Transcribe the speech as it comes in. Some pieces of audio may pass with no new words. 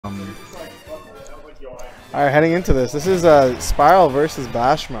All right, heading into this. This is Spiral versus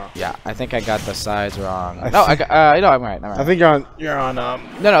Bashmo. Yeah, I think I got the sides wrong. No, I got. No, I'm right. I think you're on.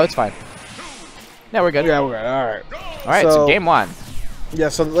 No, it's fine. No, we're good. Yeah, we're right. All right. All right. So game 1. Yeah,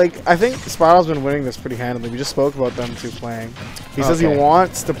 so like I think Spiral's been winning this pretty handily. We just spoke about them two playing. He says he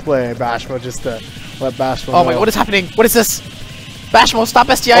wants to play Bashmo just to let Bashmo. Oh my! What is happening? What is this? Bashmo, stop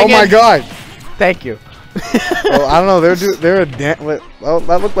STI again! Oh my God! Thank you. Well, I don't know. They're a well,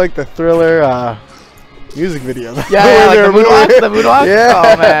 that looked like the Thriller music video. Yeah, like the moonwalk. The moonwalk. Yeah.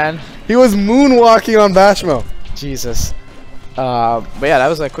 Oh man. He was moonwalking on Bashmo. Jesus. But yeah, that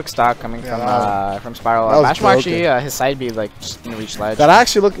was a quick stock coming from Spiral. Bashmo actually, his side B like just didn't reach ledge. That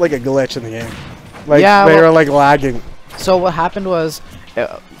actually looked like a glitch in the game. Like yeah, they were like lagging. So what happened was,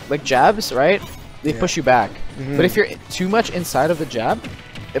 like jabs, right? They push you back. But if you're too much inside of the jab,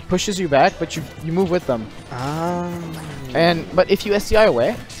 it pushes you back, but you move with them. But if you SDI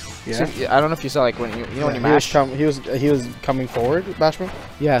away, so I don't know if you saw like when when you mash. He was coming forward, Bashmo.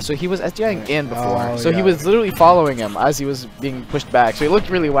 Yeah, so he was SDIing in before, so he was literally following him as he was being pushed back. So he looked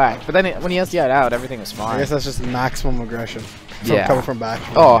really whack. But then when he SDI'd out, everything was fine. I guess that's just maximum aggression. Coming from back.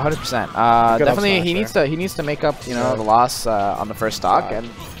 Oh, 100%. Definitely, he needs to make up the loss on the first stock and.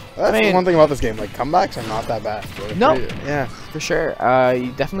 That's the one thing about this game. Like comebacks are not that bad. No, yeah, for sure.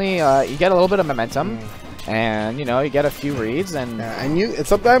 You definitely you get a little bit of momentum, and you get a few reads, and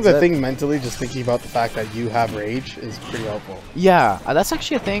sometimes I think mentally just thinking about the fact that you have rage is pretty helpful. Yeah, that's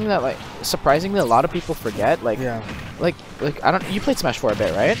actually a thing that like surprisingly a lot of people forget. Like like I don't. You played Smash 4 a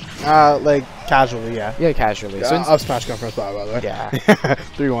bit, right? Like casually, yeah. Yeah, casually. So I'll Smash gun first, by the way. Yeah.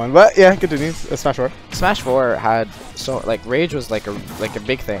 3-1, but yeah, continue. Smash 4. Smash 4 had like rage was like a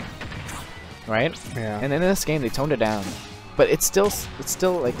big thing, right? Yeah. And then in this game they toned it down, but it's still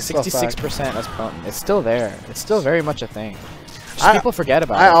like 66% as potent. It's still there. It's still very much a thing. Just people forget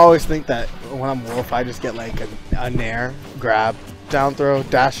about it. I always think that when I'm Wolf, I just get like a nair, grab, down throw,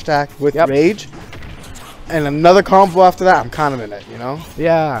 dash attack with rage. And another combo after that, I'm kind of in it,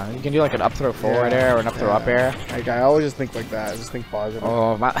 Yeah, you can do like an up throw forward air or an up throw up air. Like I always just think like that. I just think positive.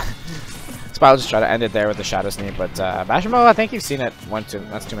 Oh my! Spiral just try to end it there with the shadow sneak, but Bashmo, I think you've seen it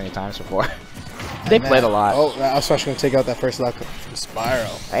that's too many times before. They played a lot. Oh, I was actually gonna take out that first luck from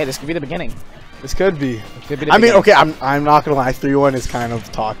Spiral. Hey, this could be the beginning. This could be. I mean, okay, I'm not gonna lie. 3-1 is kind of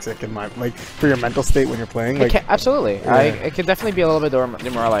toxic in my for your mental state when you're playing. Like, absolutely, it could definitely be a little bit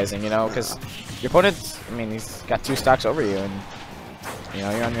demoralizing, because your opponent. I mean, he's got 2 stocks over you, and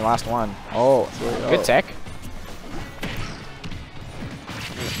you're on your last one. Oh, good tech.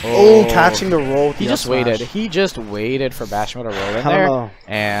 Oh, catching the roll. He just waited. He just waited for Bashmo to roll in there,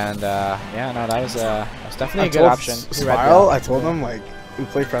 and yeah, no, that was definitely a good option. Spiral, I told him like. We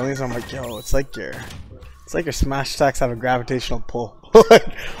play friendlies. I'm like, yo, it's like your smash attacks have a gravitational pull.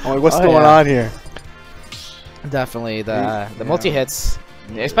 I'm like, what's going on here? Definitely the multi hits,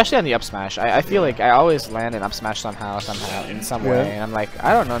 especially on the up smash. I feel like I always land an up smash somehow in some way, and I'm like,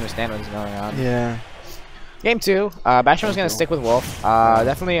 I don't understand what's going on. Yeah. Game 2, Bashmo's gonna stick with Wolf.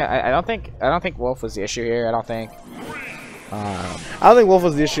 Definitely, I don't think Wolf was the issue here. I don't think Wolf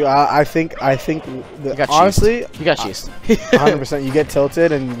was the issue. I think honestly, you got cheesed. 100%. You get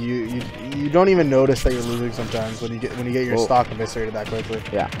tilted and you don't even notice that you're losing sometimes when you get your stock eviscerated that quickly.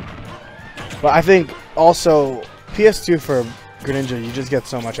 Yeah. But I think also PS2 for Greninja, you just get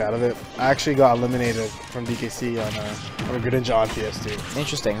so much out of it. I actually got eliminated from DKC on a Greninja on PS2.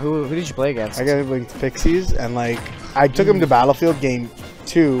 Interesting. Who did you play against? I got linked Pixies, and like I took him to Battlefield game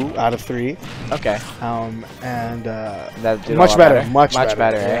 2 out of 3. Okay. And that did much better. Much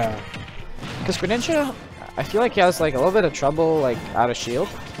better. Yeah. Because Greninja, I feel like he has like a little bit of trouble like out of shield,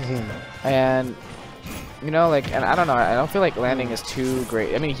 and and I don't know. I don't feel like landing is too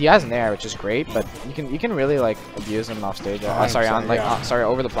great. I mean, he has an air, which is great, but you can really like abuse him off stage. Sorry,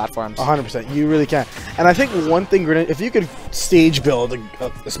 over the platforms. 100%, you really can. And I think one thing, if you could stage build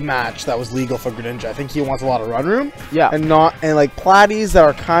this match that was legal for Greninja, I think he wants a lot of run room. Yeah. And like Platies that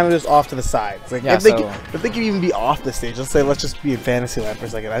are kind of just off to the sides. Like if they could even be off the stage, let's just be in Fantasyland for a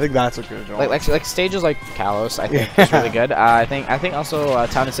second. I think that's what Greninja wants. Like stages like Kalos, I think is really good. I think also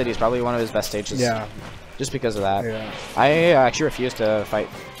Town and City is probably one of his best stages. Yeah. Just because of that. Yeah. I actually refuse to fight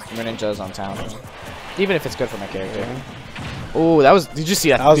Greninjas on Town, even if it's good for my character. Yeah. Oh, did you see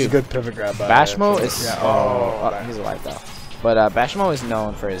that? That was a good pivot grab. Bashmo is he's alive though. But Bashmo is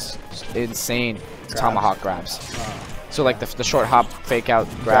known for his insane tomahawk grabs. So like the short hop fake out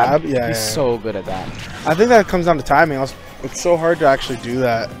grab. He's so good at that. I think that comes down to timing. It's so hard to actually do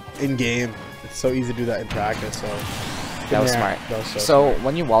that in game. It's so easy to do that in practice. So. That was smart. That was so smart.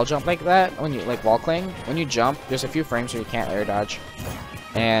 When you wall jump like that, when you like wall cling, when you jump, there's a few frames where you can't air dodge,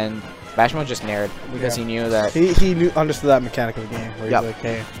 and Bashmo just nared because he knew that he understood that mechanic of the game where he's Yep. like,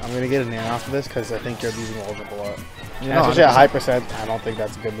 hey, I'm gonna get a nair off of this because I think you're abusing the jump a lot. you And know, especially at 100%. high percent, I don't think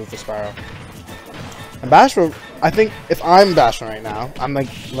that's a good move for Spyro. And Bashmo, I think if I'm Bashmo right now, I'm like,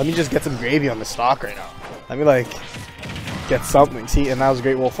 let me just get some gravy on the stock right now. Let me like get something. See, and that was a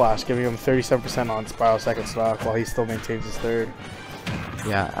great Wolf Flash, giving him 37% on Spyro's second stock while he still maintains his third.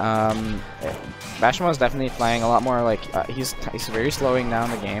 Yeah, Bashmo is definitely playing a lot more like he's very slowing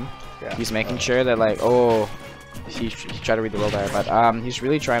down the game. Yeah. He's making sure that like he tried to read the roll there, but he's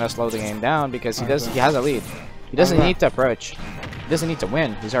really trying to slow the game down because he has a lead. He doesn't need to approach. He doesn't need to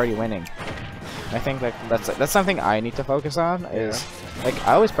win. He's already winning. I think that's something I need to focus on is like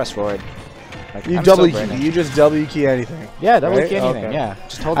I always press forward. Like, You I'm double still key. branding. You just W key anything. Yeah, double right? key anything. Okay. Yeah,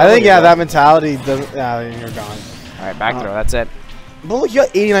 just hold. I think W, that mentality doesn't. You're gone. All right, back throw. That's it. But look, you got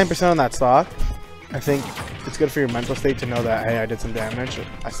 89% on that stock. I think it's good for your mental state to know that, hey, I did some damage.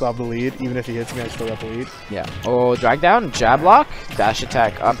 I still have the lead. Even if he hits me, I still got the lead. Yeah. Oh, drag down, jab lock, dash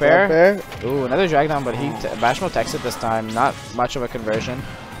attack, up air. Up air. Ooh, another drag down, but Bashmo techs it this time. Not much of a conversion,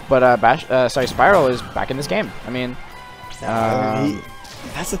 but Spyro is back in this game. I mean,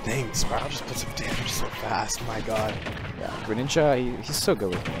 that's the thing. Spyro just puts some damage so fast. My God. yeah, Greninja, he's so good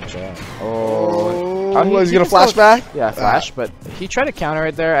with Greninja. He's gonna flash back. Yeah, flash, but he tried to counter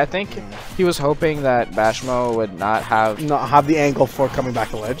it there. I think he was hoping that Bashmo would not have the angle for coming back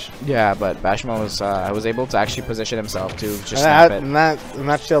to ledge. Yeah, but Bashmo was able to actually position himself to just snap it. And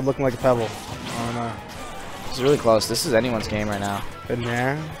that shield looking like a pebble. Oh no. It's really close. This is anyone's game right now. In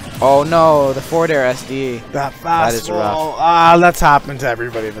there. Oh no, the forward air SD. That fastball. That is rough. That's happened to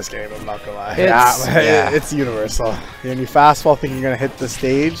everybody in this game. I'm not gonna lie. It's universal. When you fastball, thinking you're gonna hit the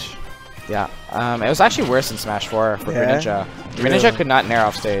stage. Yeah. It was actually worse in Smash 4 for Greninja. Greninja could not nair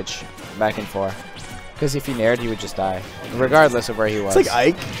off stage back in 4. Because if he naired, he would just die, regardless of where he was. It's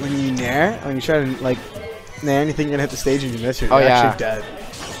like Ike when you nair, when you try to like nair anything, you're gonna hit the stage and you miss it. You're actually dead.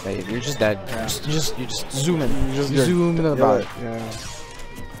 Yeah, you're just dead. Yeah. You just zoom in. You just zoom into the body. Yeah.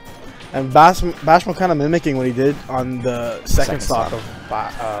 And Bashmo kind of mimicking what he did on the second stock of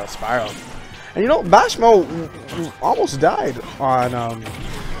Spyro. And you know, Bashmo almost died on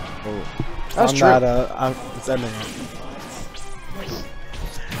That's true. It's ending.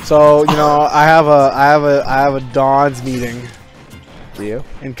 So you know, I have a Dawn's meeting. For you?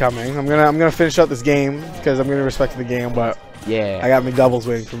 Incoming. I'm gonna finish up this game because I'm gonna respect the game, but yeah, I got McDoubles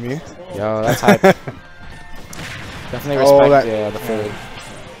waiting for me. Yo, that's hype. Definitely respect the food.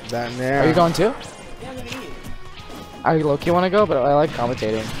 That there. Are you going too? I low-key want to go, but I like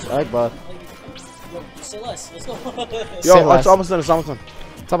commentating. I like both. Say less. Let's go. Yo, it's almost done. It's almost done.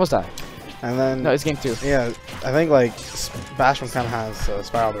 It's almost done. And then No, it's game 2. yeah, I think like Bashman kind of has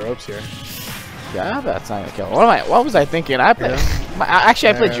Spyro on the ropes here. Yeah, that's not gonna kill. What was I thinking? I played. Actually,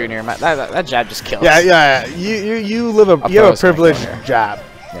 I played Junior. That jab just kills. Yeah. You have a privileged jab.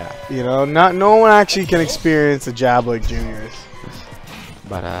 Yeah. You know, no one actually can experience a jab like Junior's.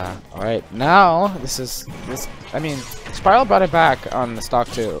 But all right, now this. I mean, Spiral brought it back on the stock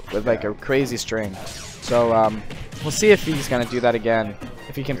too with like a crazy string. So we'll see if he's gonna do that again.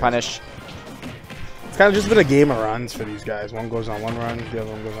 If he can punish. It's kind of just been a game of runs for these guys. One goes on one run, the other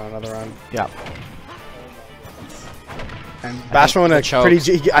one goes on another run. Yeah. And Bashman in a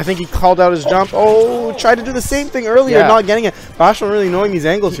pretty. I think he called out his jump. Oh, tried to do the same thing earlier, not getting it. Bashman really knowing these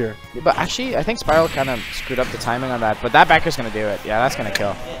angles here. But actually, I think Spiral kind of screwed up the timing on that. But that back air's gonna do it. Yeah, that's gonna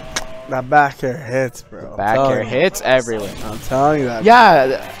kill. That back air hits, bro. Back air hits everywhere. I'm telling you that. Yeah,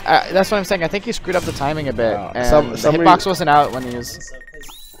 that's what I'm saying. I think he screwed up the timing a bit. And the hitbox wasn't out when he was.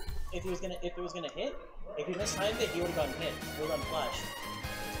 If it was gonna hit, if he mistimed it, he would have gotten hit. He would have gotten flashed.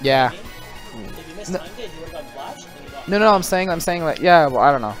 Yeah. If he mistimed it, he would have gotten flashed. And he got No, I'm saying like, yeah, well,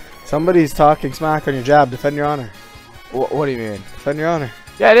 I don't know. Somebody's talking smack on your jab. Defend your honor. What do you mean? Defend your honor.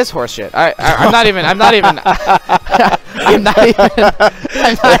 Yeah, it is horseshit. I'm not even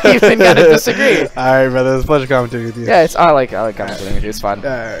gonna disagree. Alright, brother, it's a pleasure commentating with you. Yeah, I like commentating with you. It's fun.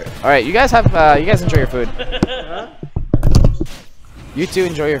 Alright, you guys enjoy your food. You two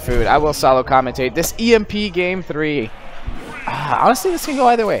enjoy your food. I will solo commentate this EMP Game 3. Honestly, this can go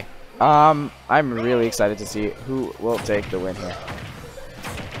either way. I'm really excited to see who will take the win here.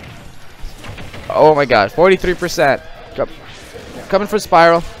 Oh my god, 43%. Coming for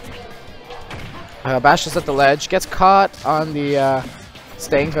Spiral. Bash is at the ledge. Gets caught on the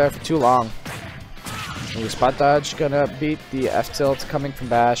staying there for too long. Ooh, spot dodge gonna beat the F tilt coming from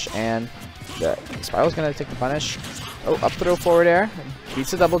Bash, and Spiral's gonna take the punish. Oh, up throw forward air. Beats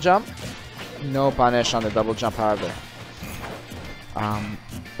the double jump. No punish on the double jump, however.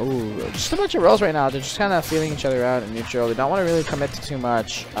 Ooh, just a bunch of rolls right now. They're just kind of feeling each other out in neutral. They don't want to really commit to too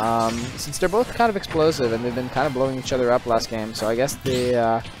much. Since they're both kind of explosive and they've been kind of blowing each other up last game, so I guess they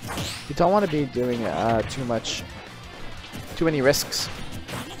don't want to be doing too many risks.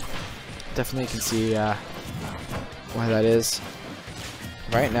 Definitely can see why that is.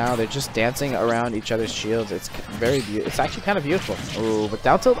 Right now, they're just dancing around each other's shields. It's it's actually kind of beautiful. Ooh, but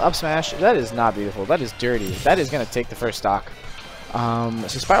down tilt up smash, that is not beautiful. That is dirty. That is going to take the first stock. So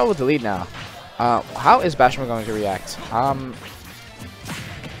Spiral with the lead now. How is Bashma going to react? I'm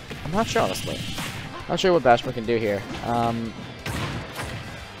not sure, honestly. Not sure what Bashma can do here.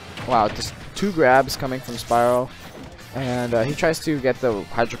 Wow, just 2 grabs coming from Spiral. And he tries to get the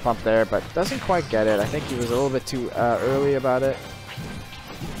Hydro Pump there, but doesn't quite get it. I think he was a little bit too early about it.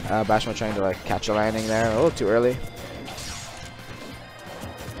 Bashma trying to like catch a landing there, a little too early.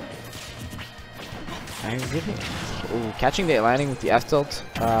 Ooh, catching the landing with the F tilt.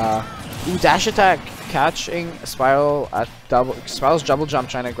 Ooh, dash attack, catching Spiral at Spiral's double jump,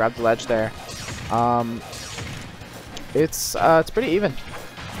 trying to grab the ledge there. It's pretty even.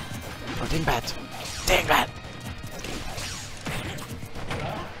 Oh, Dingbat, Dingbat.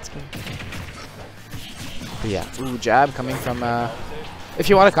 But yeah, ooh, jab coming from. If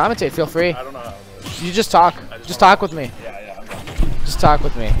you want to commentate, feel free. I don't know how it is. You just talk. Just talk with me. Yeah. Just talk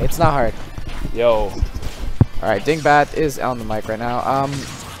with me. It's not hard. Yo. All right, Dingbat is on the mic right now.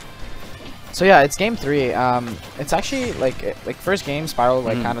 So yeah, it's game 3. It's actually like first game, Spiral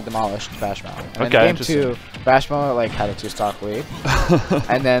like kind of demolished Bashmo, and then game 2, Bashmo like had a 2-stock lead,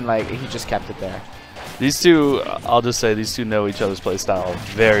 and then like he just kept it there. These two, I'll just say, these two know each other's play style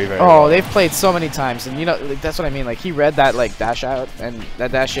very, very well. Oh, they've played so many times, and you know, like, that's what I mean. Like he read that like dash out and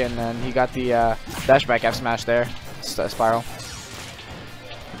that dash in, and he got the dash back F smash there. Spiral.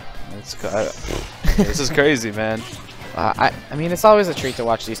 This is crazy, man. I mean, it's always a treat to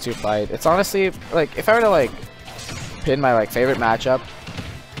watch these two fight. It's honestly like if I were to like pin my like favorite matchup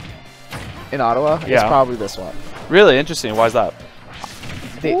in Ottawa, it's probably this one. Really interesting. Why is that?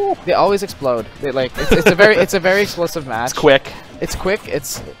 They always explode. They like it's a very explosive match. It's quick. It's quick.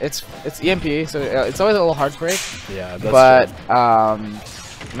 It's EMP, so it's always a little hard break. Yeah, that's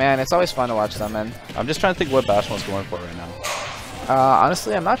true. Man, it's always fun to watch them. And I'm just trying to think what Bashmo's going for right now.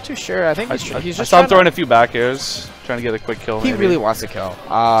 Honestly, I'm not too sure. I think he's just I saw him throwing a few back airs, trying to get a quick kill. He really wants to kill.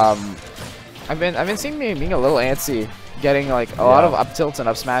 I've been seeing me being a little antsy, getting like a lot of up tilts and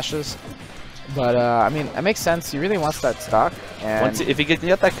up smashes. But I mean, it makes sense. He really wants that stock. And if he can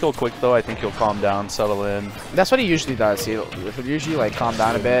get that kill quick, though, I think he'll calm down, settle in. That's what he usually does. He'll usually like calm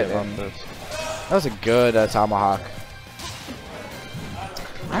down a bit. And that was a good tomahawk.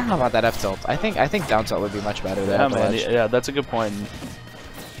 I don't know about that F tilt. I think down tilt would be much better there. Yeah, man. Yeah, that's a good point.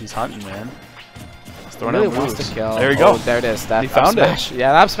 He's hunting, man. He's throwing really out wants moves. to kill. There you go. Oh, there it is. That he found smash. it.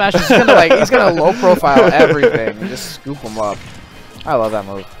 Yeah, that up smash is gonna like he's gonna low profile everything and just scoop him up. I love that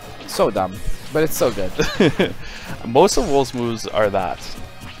move. So dumb, but it's so good. Most of Wolf's moves are that.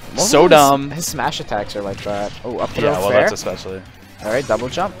 Most so of dumb. His smash attacks are like that. Oh, up throw, yeah, well, fair. that's especially. All right, double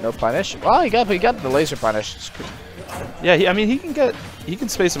jump, no punish. Well, he got the laser punish. Yeah, I mean, he can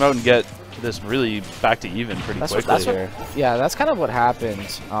space him out and get this really back to even pretty quickly here. Yeah, that's kind of what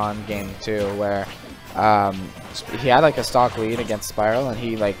happened on game 2, where he had like a stock lead against Spiral, and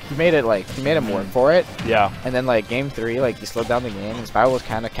he made him work for it. Yeah. And then like game 3, like he slowed down the game, and Spiral was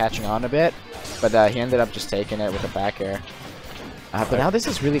kind of catching on a bit, but he ended up just taking it with a back air. But now this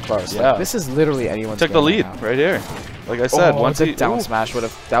is really close. Yeah. Like, this is literally anyone's Took the game lead right here. Like I said, once the he down smash would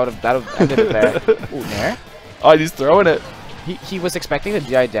have ended it there. Ooh, Nair. Oh, he's throwing it. He was expecting to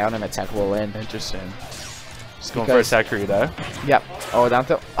DI down and attack will in. Interesting. Just going for a tech read, eh? Yep. Oh, down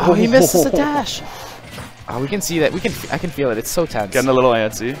to. Oh, he misses a dash. Oh, we can see that. I can feel it. It's so tense. Getting a little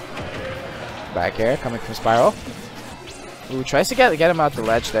antsy. Back air coming from Spiral. Ooh, tries to get him out the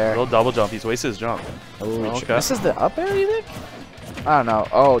ledge there. A little double jump. He's wasted his jump. Ooh, okay. This is the up air, you think? I don't know.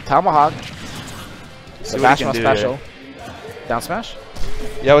 Oh, tomahawk. See The what he can Bashmo do special. here. Down smash.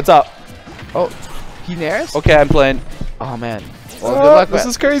 Yeah, what's up? Oh, he nairs. Okay, I'm playing. Oh man. Well, good luck. This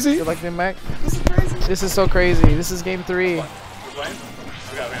is crazy. Good luck, Mac. This is crazy. This is so crazy. This is game 3.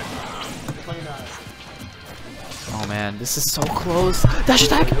 Oh man, this is so close. Dash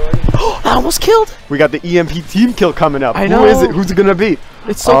attack! Oh, that almost killed! We got the EMP team kill coming up. I know. Who is it? Who's it gonna be?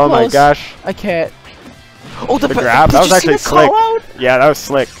 It's so close. close. My gosh. I can't. Oh, the grab. Did That was you actually see the call slick. out? Yeah, that was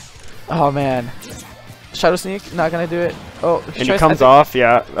slick. Oh man. Shadow sneak, not gonna do it. Oh, And he comes off.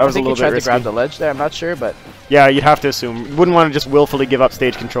 Yeah, that was a I think little he tried bit to grab risky. the ledge there. I'm not sure, but Yeah, you'd have to assume. You wouldn't want to just willfully give up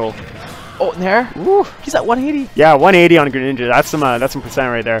stage control. oh, there. Ooh, he's at 180. Yeah, 180 on Greninja. That's some percent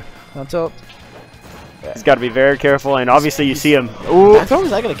right there. Down tilt. He's got to be very careful, and obviously you see him. Ooh. Back throw, is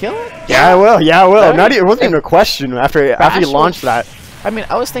that gonna kill it? Yeah, I will. Yeah, I will. That Not even, it wasn't even a question after he Bash launched that. I mean,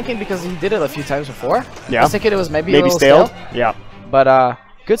 I was thinking because he did it a few times before. Yeah. I was thinking it was maybe a little stale. stale. Yeah. But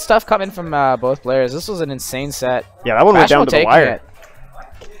good stuff coming from both players. This was an insane set. Yeah, that one went down to the wire.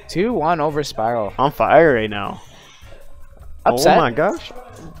 2-1 over Spiral. On fire right now. Upset. Oh my gosh.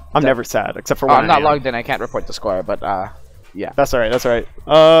 I'm never sad, except for Oh, when I'm not I am. logged in. I can't report the score, but yeah. That's alright, that's alright.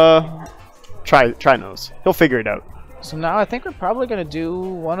 Try nose. He'll figure it out. So now I think we're probably gonna do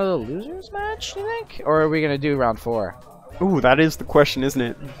one of the losers match. You think, or are we gonna do round 4? Ooh, that is the question, isn't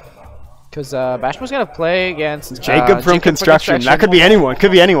it? Because Bashmo's gonna play against Jacob from construction. That could be anyone.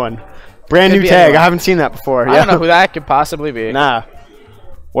 Could be anyone. Brand new tag. I haven't seen that before. I don't know who that could possibly be. Nah.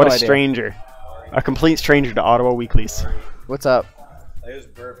 What No a idea. stranger. A complete stranger to Ottawa Weeklies. What's up?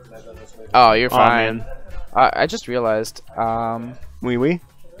 Oh, you're Aw, fine. man. I just realized. Wee.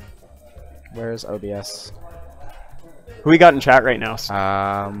 Where's OBS? Who we got in chat right now?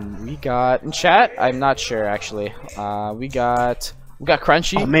 We got in chat. I'm not sure actually. We got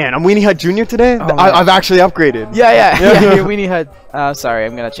Crunchy. Oh man, I'm Weenie Hut Jr. today. Oh, man. I've actually upgraded. Yeah. Your Weenie Hut. Sorry,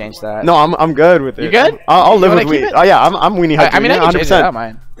 I'm gonna change that. No, I'm good with it. You good? I'll live You with wanna keep Weenie. it? Oh yeah, I'm Weenie Hut Jr. I mean, I can change it. I don't 100%.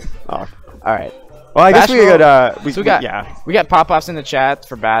 mind. Oh. All right. Well, I guess we Bashmo. got So we yeah. got pop-offs in the chat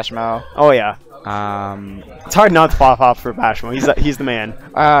for Bashmo. Oh yeah. It's It's hard not to pop off for Bashmo. He's the man.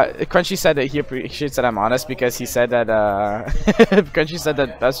 Crunchy said that he appreciates that I'm honest because he said that Crunchy said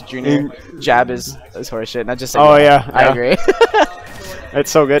that Best Junior jab is horseshit, and I just said Oh yeah. I agree. It's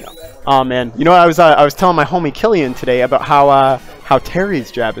so good. Oh man, you know what, I was telling my homie Killian today about how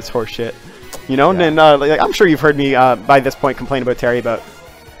Terry's jab is horseshit. You know, Yeah. and like, I'm sure you've heard me by this point complain about Terry about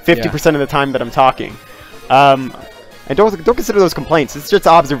 50% of the time that I'm talking. And don't consider those complaints. It's just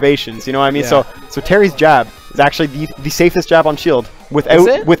observations. You know what I mean? Yeah. So Terry's jab is actually the safest jab on shield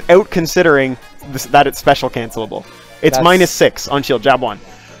without considering that it's special cancelable. It's That's- -6 on shield jab 1.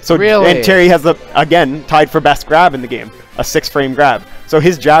 So Really? and Terry has again tied for best grab in the game, a 6-frame grab. So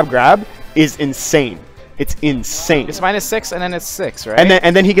his jab grab is insane. It's insane. It's -6 and then it's 6, right?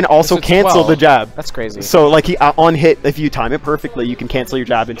 And then he can also it's cancel 12. the jab. That's crazy. So like he on hit, if you time it perfectly, you can cancel your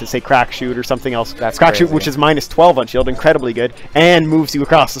jab into say crack shoot or something else. That's crack shoot, crazy. which is -12 on shield, incredibly good, and moves you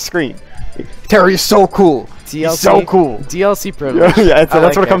across the screen. Terry is so cool. He's so cool. DLC privilege. Yeah, I that's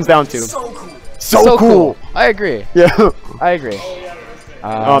like what it comes down to. So cool. I agree. Yeah. I agree.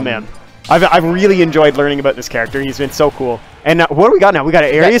 Oh man, I've really enjoyed learning about this character. He's been so cool. And what do we got now? We got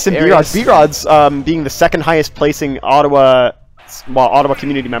Arius and Arius. B-Rod's being the second highest placing Ottawa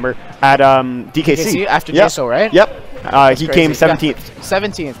community member at DKC. After Yep. JSO, right? Yep. He crazy. came 17th,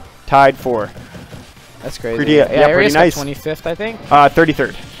 17th. tied for That's crazy. Pretty- yeah, pretty Arius nice. got 25th, I think.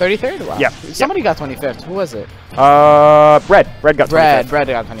 33rd. 33rd? Wow. Yeah. Somebody got 25th. Who was it? Brad got 25th. Brad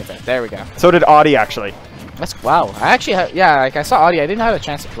got 25th. There we go. So did Audie actually. That's wow. I actually like I saw Audie. I didn't have a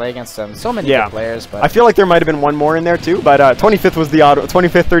chance to play against them. So many Yeah. good players, but I feel like there might have been one more in there too, but 25th was the Ottawa.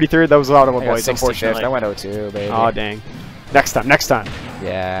 25th, 33rd. That was the Ottawa I got boys. 65th. Unfortunately. I went 0-2, baby. Oh dang. Next time.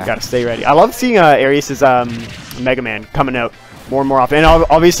 Yeah. Gotta stay ready. I love seeing Arius's Mega Man coming out more and more often. And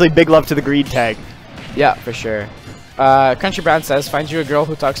obviously, big love to the Greed tag. Yeah, for sure. Country Brown says, "Find you a girl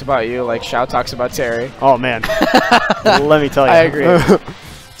who talks about you like Shao talks about Terry." Oh man, let me tell you. I agree.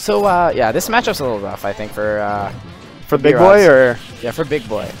 So yeah, this matchup's a little rough, I think, for Big B-Rods. Boy or yeah, for Big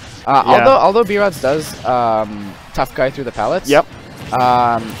Boy. Although B-Rods does tough guy through the pallets. yep.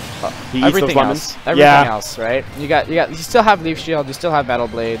 He eats Everything those else, lemons. Yeah. right? You still have Leaf Shield, you still have Metal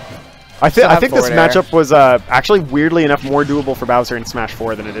Blade. I still have think this forward air. matchup was actually weirdly enough more doable for Bowser in Smash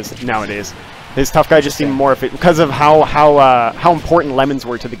 4 than it is nowadays. His tough guy just seemed more because of how important lemons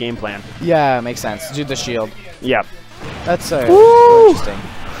were to the game plan. Yeah, makes sense. Do the shield. Yep. That's Woo! interesting.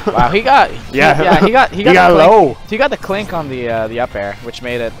 Wow, he got Yeah. he got He the got clink. low. He got the clink on the up air, which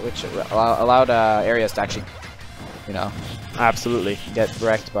allowed Arius to actually, Absolutely. get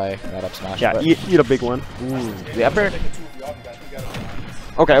wrecked by that up smash. Yeah. But- Eat a big one. Ooh, the up air.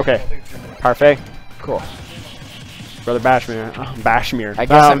 Okay. Parfait. Cool. Brother Bashmir. Oh, Bashmir. I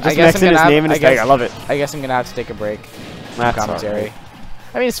guess I'm just gonna mixing his have- name and his tag. I love it. I guess I'm gonna have to take a break from That's commentary. alright.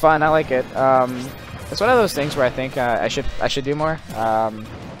 I mean, it's fun. I like it. It's one of those things where I think I should do more.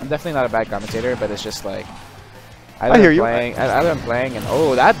 I'm definitely not a bad commentator, but it's just like I hear you. Either I'm playing and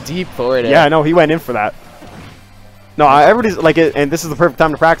that deep forward. Yeah, I know. He went in for that. No, everybody's like it, and this is the perfect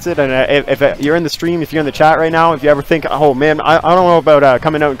time to practice it. And if you're in the stream, if you're in the chat right now, if you ever think, oh man, I don't know about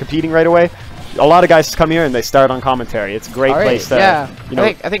coming out and competing right away, a lot of guys come here and they start on commentary. It's a great place to, yeah. you know,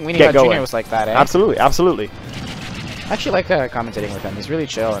 I think Weenie get Hut Jr. going. was like that. Eh? Absolutely. I actually like commentating with him. He's really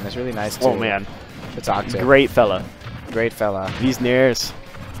chill and it's really nice to, Oh man, to talk to. great fella. Great fella. These Nairs.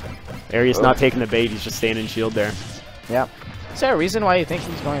 Arius not taking the bait. He's just staying in shield there. Yeah. Is there a reason why you think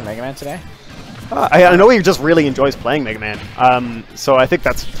he's going Mega Man today? I know he just really enjoys playing Mega Man. So I think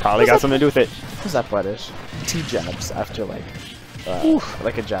that's probably got something to do with it. What's that footage? 2 jabs after like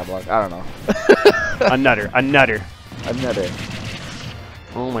a jab block. I don't know. A nutter. A nutter. Another.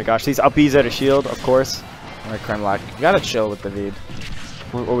 Oh my gosh. These up B's out of shield, of course. Alright, Kremlock. You gotta chill with the lead.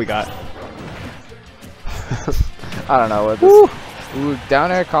 What we got? I don't know. What this, ooh, down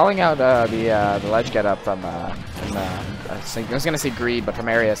there calling out the ledge get up from I was gonna say Greed, but from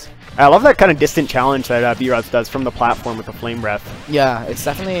Arius. I love that kind of distant challenge that B-Rods does from the platform with the flame breath. Yeah, it's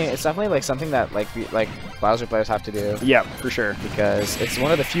definitely like something that like Bowser players have to do. Yeah, for sure. Because it's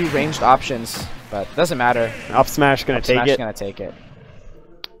one of the few ranged options, but it doesn't matter. Up smash gonna take it. Gonna take it.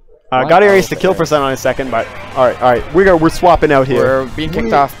 Got Arius to kill percent on his second, but all right, we're swapping out here. We're being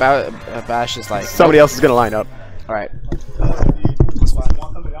kicked off. Bash is like somebody else is gonna line up. All right.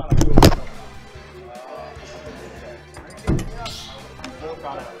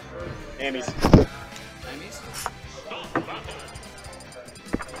 Amy's. If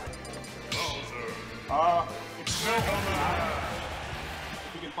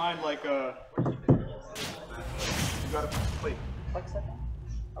you can find like a. You gotta wait. Okay.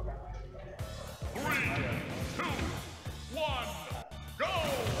 3, 2, 1, go!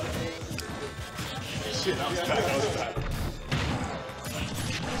 Shit, that was bad.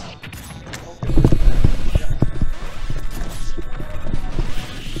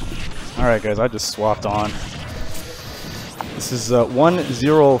 Alright guys, I just swapped on. This is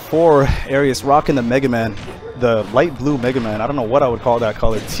 104 Arius rocking the Mega Man. The light blue Mega Man. I don't know what I would call that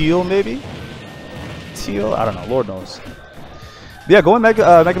color. Teal maybe? Teal? I don't know. Lord knows. But yeah, going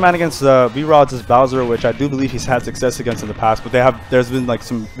Mega Man against V-Rods as Bowser, which I do believe he's had success against in the past. But there's been like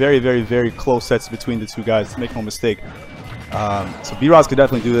some very, very, very close sets between the two guys. Make no mistake. So V-Rods could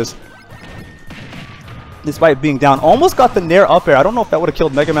definitely do this. Despite being down, almost got the Nair up air. I don't know if that would have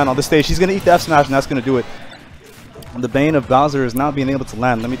killed Mega Man on this stage. He's going to eat the F smash, and that's going to do it. And the bane of Bowser is not being able to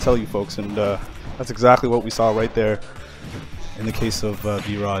land, let me tell you folks. And that's exactly what we saw right there in the case of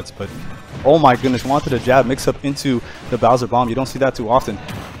V-Rods. But oh my goodness, wanted a jab mix up into the Bowser bomb. You don't see that too often.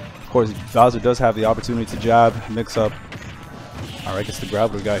 Of course, Bowser does have the opportunity to jab, mix up. All right, gets the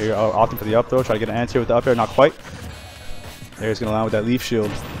grab we got here. Opting for the up throw, try to get an anti-air with the up air, not quite. There he's going to land with that leaf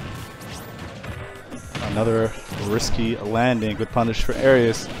shield. Another risky landing. Good punish for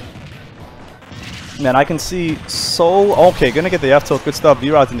Arius. Man, I can see so... Okay, gonna get the F-tilt. Good stuff.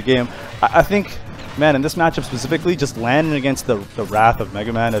 V-Rod's in the game. I think, man, in this matchup specifically, just landing against the wrath of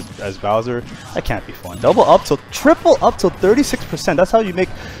Mega Man as Bowser, that can't be fun. Double up tilt, triple up tilt, 36%. That's how you make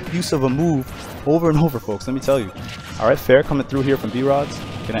use of a move over and over, folks. Let me tell you. All right, fair coming through here from V-Rods.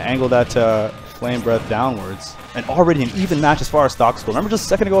 Gonna angle that flame breath downwards. And already an even match as far as stocks go. Remember just a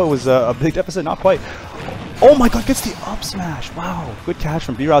second ago it was a big deficit? Not quite. Oh my god, gets the up smash. Wow, good catch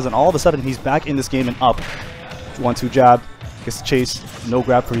from V-Rods, and all of a sudden he's back in this game and up. 1-2 jab, gets the chase, no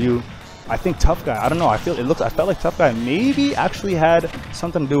grab for you. I think Tough Guy, I don't know, I felt like Tough Guy maybe actually had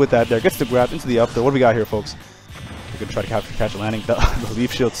something to do with that there. Gets the grab into the up there. What do we got here, folks? We're gonna try to catch a landing. The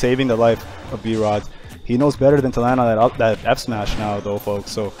leaf shield saving the life of V-Rods. He knows better than to land on that F smash now though, folks,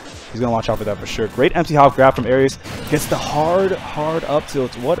 so he's gonna watch out for that for sure. Great empty hop grab from Arius. Gets the hard up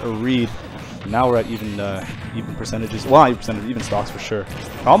tilt. What a read. Now we're at even percentages. Well, even stocks for sure.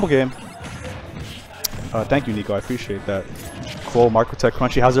 Combo game. Thank you, Nico. I appreciate that. Cool. Marco Tech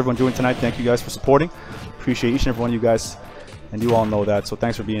Crunchy. How's everyone doing tonight? Thank you guys for supporting. Appreciate each and every one of you guys, and you all know that. So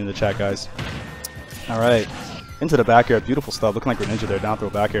thanks for being in the chat, guys. All right, into the back air. Beautiful stuff. Looking like Greninja there. Down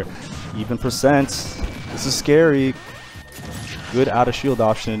throw back air. Even percent. This is scary. Good out of shield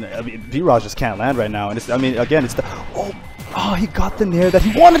option. I mean, V-Rod just can't land right now, and it's. I mean, again, it's the. Oh, he got the Nair that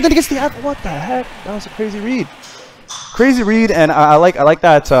he wanted, then he gets the F. What the heck? That was a crazy read. Crazy read, and I like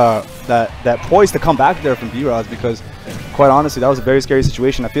that that poise to come back there from V-Rods, because quite honestly, that was a very scary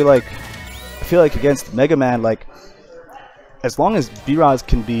situation. I feel like against Mega Man, like as long as V-Rods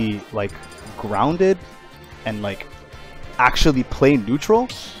can be like grounded and like actually play neutral,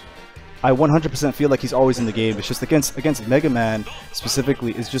 I 100% feel like he's always in the game. It's just against Mega Man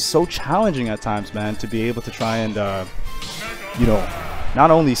specifically, it's just so challenging at times, man, to be able to try and you know, not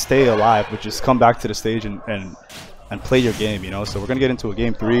only stay alive, but just come back to the stage and play your game, you know. So we're gonna get into a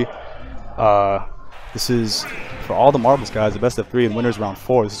game 3. This is for all the marbles, guys, the best of 3 and winners round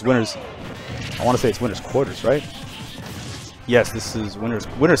 4. This is winners. I want to say it's winners quarters, right? Yes, this is winners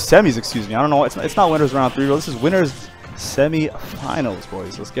semis. Excuse me. I don't know. It's not winners round 3. This is winners semi-finals,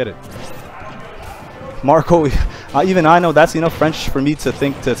 boys. Let's get it. Marco, even I know that's enough French for me to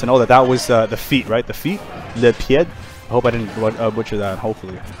think to know that was the feet, right? The feet, le pied. hope I didn't butcher that.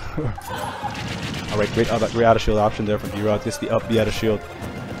 Hopefully. All right, great out of shield option there from B-Rod. Gets the up B out of shield.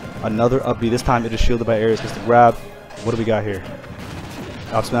 Another up B. This time it is shielded by Aries. Gets the grab. What do we got here?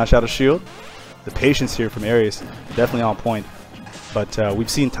 Up smash out of shield. The patience here from Aries definitely on point. But we've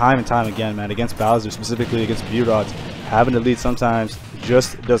seen time and time again, man, against Bowser, specifically against B-Rods, having the lead sometimes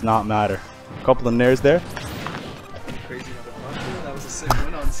just does not matter. A couple of nairs there. Crazy motherfucker. That was a sick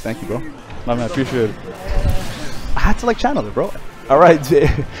win on Steve. Thank you, bro. My man, appreciate it. I had to like channel it, bro. All right,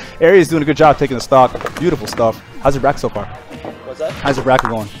 Aries doing a good job taking the stock. Beautiful stuff. How's your bracket so far? What's that? How's your bracket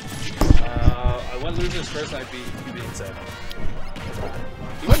going? I went losers first night beat insane.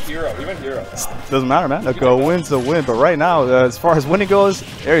 He went hero. He went hero. Doesn't matter, man. A win's a win. But right now, as far as winning goes,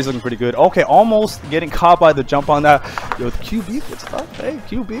 Aries looking pretty good. Okay, almost getting caught by the jump on that. Yo, QB, good stuff. Hey,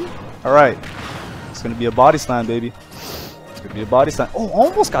 QB. All right. It's going to be a body slam, baby. It's going to be a body slam. Oh,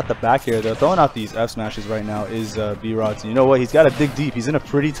 almost got the back air. They're throwing out these F smashes right now is B-Rods. And you know what? He's got to dig deep. He's in a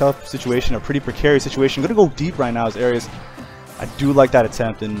pretty tough situation, a pretty precarious situation. Going to go deep right now as Aries. I do like that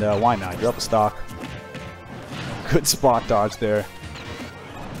attempt, and why not? You're up a stock. Good spot dodge there.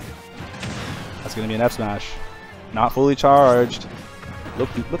 That's going to be an F smash. Not fully charged.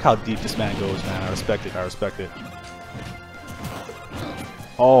 Look how deep this man goes, man. I respect it. I respect it.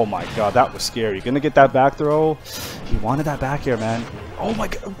 Oh my god, that was scary. Gonna get that back throw. He wanted that back air, man. Oh my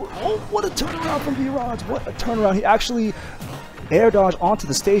god. Oh, what a turnaround from B-Rods. What a turnaround. He actually air dodged onto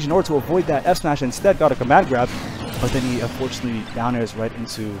the stage in order to avoid that F smash. Instead got a command grab. But then he unfortunately down airs right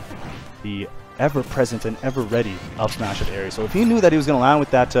into the ever-present and ever-ready up smash of Aries. So if he knew that he was going to land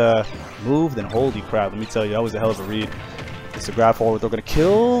with that move, then holy crap, let me tell you, that was a hell of a read. It's a grab forward. They're going to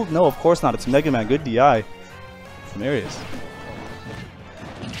kill? No, of course not. It's Mega Man. Good DI from Aries.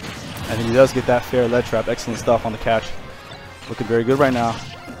 And then he does get that fair lead trap. Excellent stuff on the catch. Looking very good right now.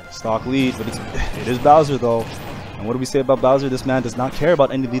 Stock lead, but it is Bowser, though. And what do we say about Bowser? This man does not care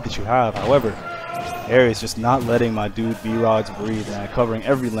about any lead that you have. However, Aries just not letting my dude B-Rods breathe, man. Covering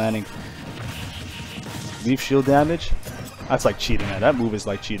every landing. Leaf shield damage? That's like cheating, man. That move is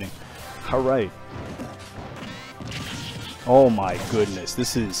like cheating. Alright. Oh my goodness.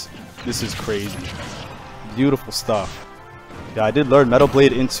 This is crazy. Beautiful stuff. Yeah, I did learn Metal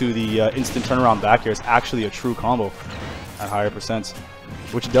Blade into the instant turnaround back air is actually a true combo at higher percents.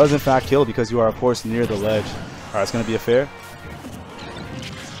 Which does in fact kill because you are of course near the ledge. Alright, it's gonna be a fair.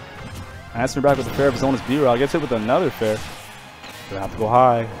 Answer back with a fair of his own as B-Rod. Gets hit with another fair. Gonna have to go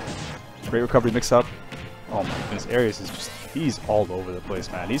high. Great recovery mix up. Oh my goodness, Aries is just, he's all over the place,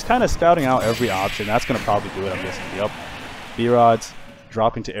 man. He's kind of scouting out every option. That's going to probably do it, I'm guessing. Yep. B-Rods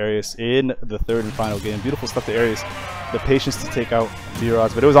dropping to Aries in the third and final game. Beautiful stuff to Aries. The patience to take out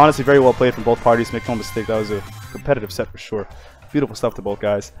B-Rods. But it was honestly very well played from both parties. Make no mistake, that was a competitive set for sure. Beautiful stuff to both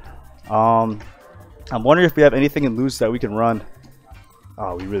guys. I'm wondering if we have anything in loose that we can run.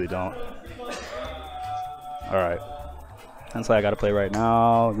 Oh, we really don't. Alright. That's how I gotta play right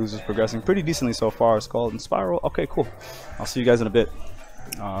now. Losers progressing pretty decently so far. Skull and Spiral. Okay, cool. I'll see you guys in a bit.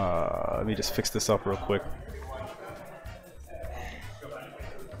 Let me just fix this up real quick.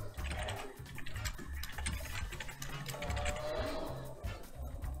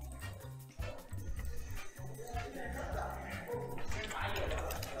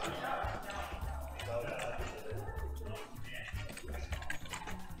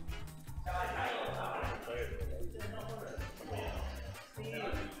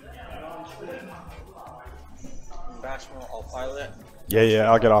 Bashful, I'll pilot. Yeah,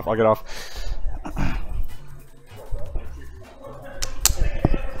 I'll get off.